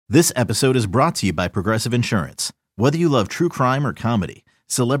This episode is brought to you by Progressive Insurance. Whether you love true crime or comedy,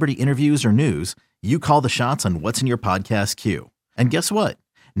 celebrity interviews or news, you call the shots on what's in your podcast queue. And guess what?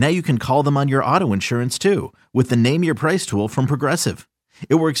 Now you can call them on your auto insurance too with the Name Your Price tool from Progressive.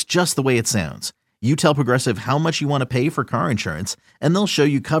 It works just the way it sounds. You tell Progressive how much you want to pay for car insurance, and they'll show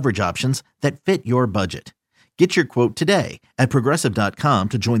you coverage options that fit your budget. Get your quote today at Progressive.com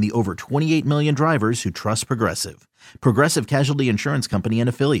to join the over 28 million drivers who trust Progressive. Progressive Casualty Insurance Company and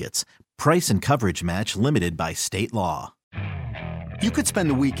Affiliates. Price and coverage match limited by state law. You could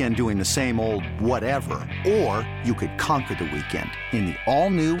spend the weekend doing the same old whatever, or you could conquer the weekend in the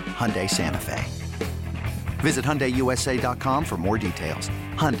all-new Hyundai Santa Fe. Visit HyundaiUSA.com for more details.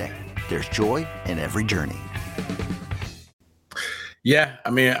 Hyundai, there's joy in every journey. Yeah, I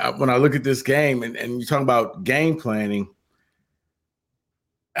mean, when I look at this game and you talk about game planning,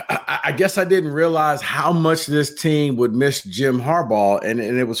 I guess I didn't realize how much this team would miss Jim Harbaugh. And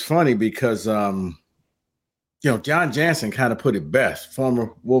it was funny because, John Jansen kind of put it best.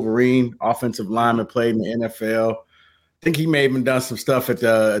 Former Wolverine offensive lineman, played in the NFL. I think he may have even done some stuff at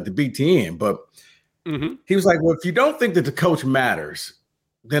the BTN. But he was like, well, if you don't think that the coach matters,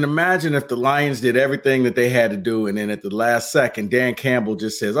 then imagine if the Lions did everything that they had to do, and then at the last second, Dan Campbell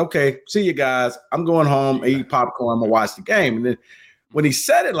just says, okay, see you guys. I'm going home, eat popcorn, I'm going to watch the game. And then when he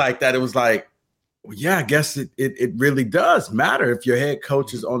said it like that, it was like, well, yeah, I guess it really does matter if your head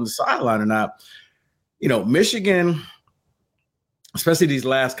coach is on the sideline or not. You know, Michigan, especially these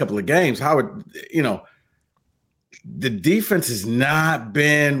last couple of games, the defense has not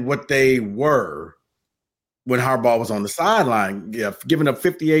been what they were when Harbaugh was on the sideline. Yeah, giving up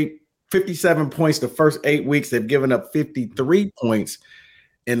 57 points the first 8 weeks. They've given up 53 points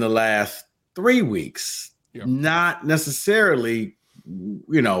in the last 3 weeks. Yep. Not necessarily,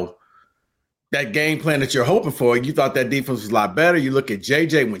 that game plan that you're hoping for. You thought that defense was a lot better. You look at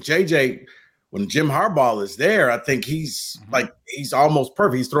JJ. When Jim Harbaugh is there, I think he's almost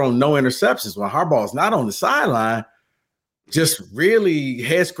perfect. He's thrown no interceptions. When Harbaugh is not on the sideline, just really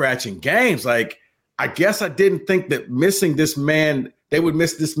head-scratching games. Like, I guess I didn't think that missing this man, they would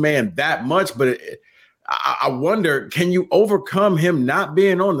miss this man that much. But I wonder, can you overcome him not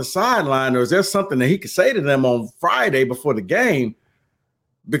being on the sideline, or is there something that he could say to them on Friday before the game?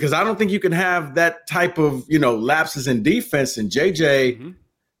 Because I don't think you can have that type of, lapses in defense, and JJ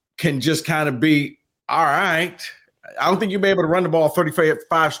can just kind of be, all right. I don't think you'll be able to run the ball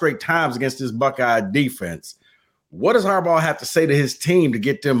 35 straight times against this Buckeye defense. What does Harbaugh have to say to his team to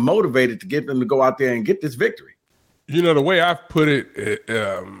get them motivated, to get them to go out there and get this victory? The way I've put it,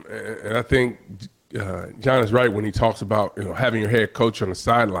 and I think John is right when he talks about, having your head coach on the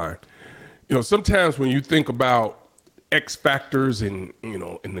sideline. Sometimes when you think about X factors and, in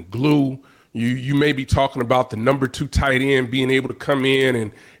the glue, you may be talking about the number 2 tight end being able to come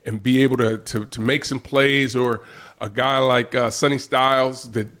in and be able to make some plays, or a guy like Sonny Styles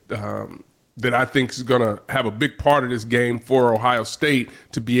that I think is going to have a big part of this game for Ohio State,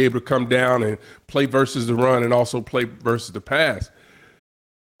 to be able to come down and play versus the run and also play versus the pass.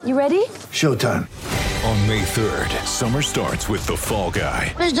 You ready? Showtime. On May 3rd, summer starts with The Fall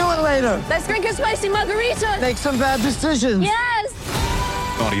Guy. Let's do it later. Let's drink a spicy margarita. Make some bad decisions. Yes!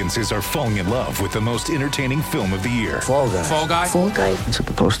 Audiences are falling in love with the most entertaining film of the year. Fall Guy. Fall Guy. Fall Guy. That's what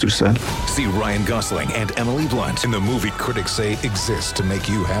the poster said. See Ryan Gosling and Emily Blunt in the movie critics say exists to make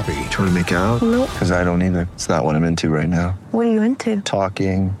you happy. Trying to make it out? Nope. Because I don't either. It's not what I'm into right now. What are you into?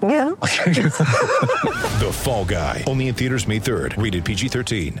 Talking. Yeah. The Fall Guy. Only in theaters May 3rd. Rated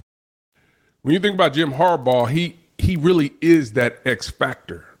PG-13. When you think about Jim Harbaugh, he really is that X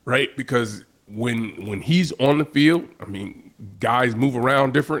factor, right? Because when he's on the field, I mean, guys move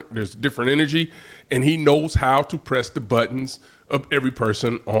around different. There's different energy, and he knows how to press the buttons of every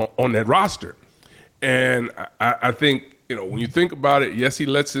person on that roster. And I think, when you think about it, yes, he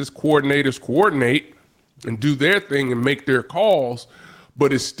lets his coordinators coordinate and do their thing and make their calls,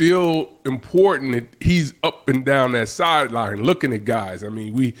 but it's still important that he's up and down that sideline looking at guys. I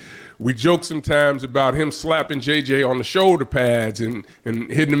mean, we joke sometimes about him slapping JJ on the shoulder pads and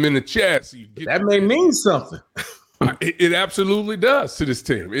hitting him in the chest. That may mean something. It absolutely does to this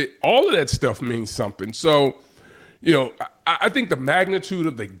team. All of that stuff means something. So, I think the magnitude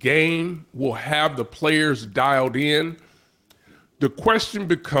of the game will have the players dialed in. The question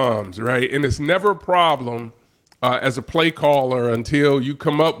becomes, right, and it's never a problem as a play caller until you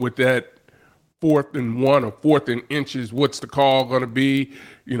come up with that 4th and 1 or 4th and inches. What's the call going to be?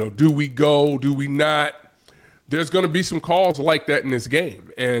 Do we go? Do we not? There's going to be some calls like that in this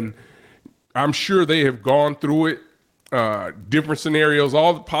game. And I'm sure they have gone through it, different scenarios,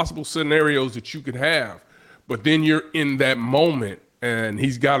 all the possible scenarios that you could have. But then you're in that moment and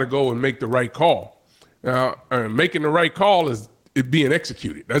he's got to go and make the right call. Making the right call is it being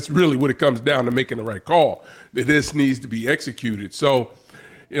executed. That's really what it comes down to, making the right call. That this needs to be executed. So,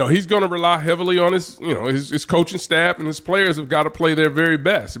 he's going to rely heavily on his coaching staff, and his players have got to play their very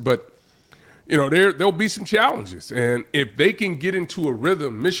best. But, there'll be some challenges. And if they can get into a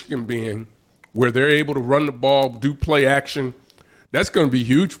rhythm, Michigan being, where they're able to run the ball, do play action, that's going to be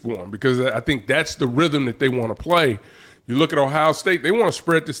huge for them, because I think that's the rhythm that they want to play. You look at Ohio State, they want to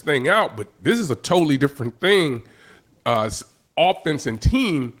spread this thing out, but this is a totally different thing, offense and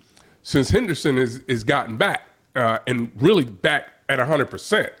team, since Henderson is gotten back and really back at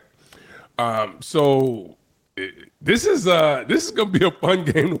 100%. So this is going to be a fun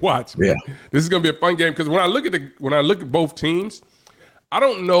game to watch. Man. Yeah, this is going to be a fun game, because when I look at both teams, I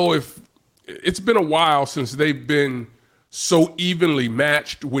don't know if it's been a while since they've been so evenly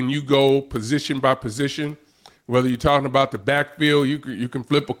matched when you go position by position. Whether you're talking about the backfield, you can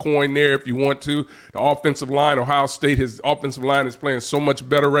flip a coin there if you want to. The offensive line, Ohio State, his offensive line is playing so much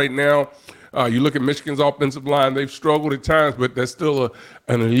better right now. You look at Michigan's offensive line, they've struggled at times, but that's still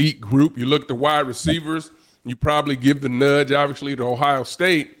an elite group. You look at the wide receivers, you probably give the nudge, obviously, to Ohio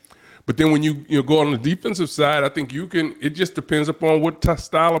State. But then when you go on the defensive side, I think it just depends upon what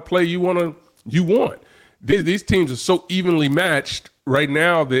style of play you want. These teams are so evenly matched right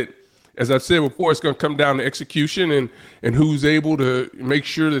now that, as I've said before, it's going to come down to execution and who's able to make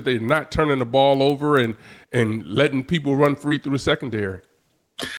sure that they're not turning the ball over and letting people run free through the secondary.